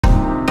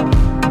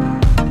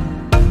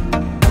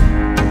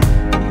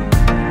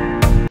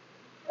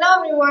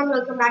everyone,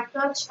 welcome back to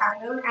our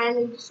channel, and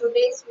in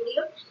today's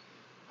video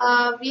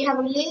we have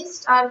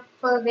released our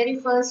very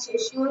first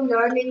issue,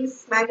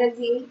 Learnings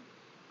Magazine,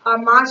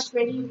 March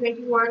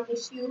 2021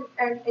 issue,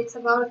 and it's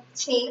about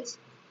change.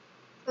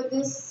 So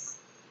this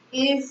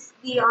is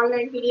the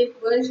online PDF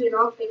version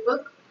of the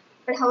book,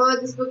 but however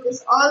this book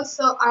is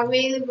also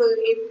available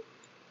in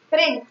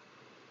print.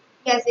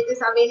 Yes, it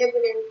is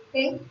available in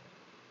print,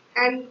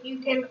 and you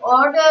can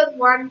order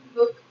one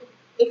book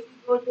if you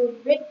go to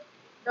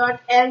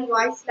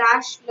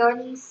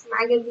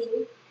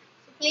bit.ly/learningsmagazine.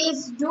 So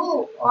please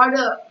do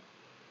order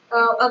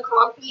a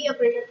copy, a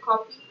printed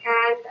copy,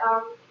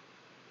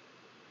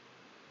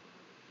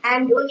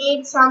 and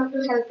donate some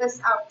to help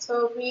us out.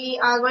 So we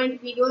are going to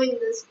be doing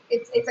this.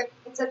 It's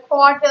a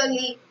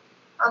quarterly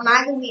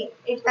magazine.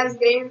 It has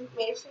great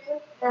information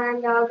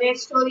and great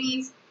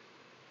stories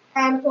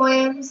and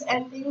poems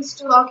and things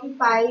to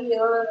occupy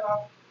your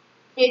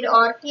kid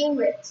or teen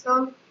with.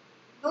 So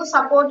do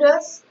support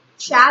us,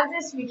 share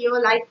this video,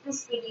 like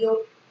this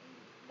video,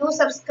 do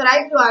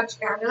subscribe to our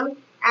channel,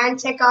 and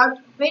check out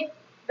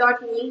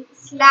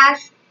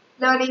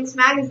bit.me/learnings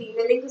magazine.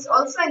 The link is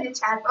also in the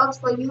chat box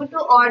for you to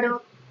order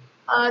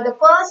the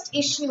first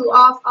issue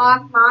of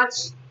our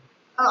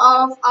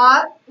of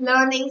our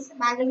Learnings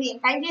magazine.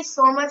 Thank you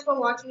so much for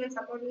watching and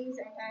supporting this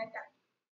entire time.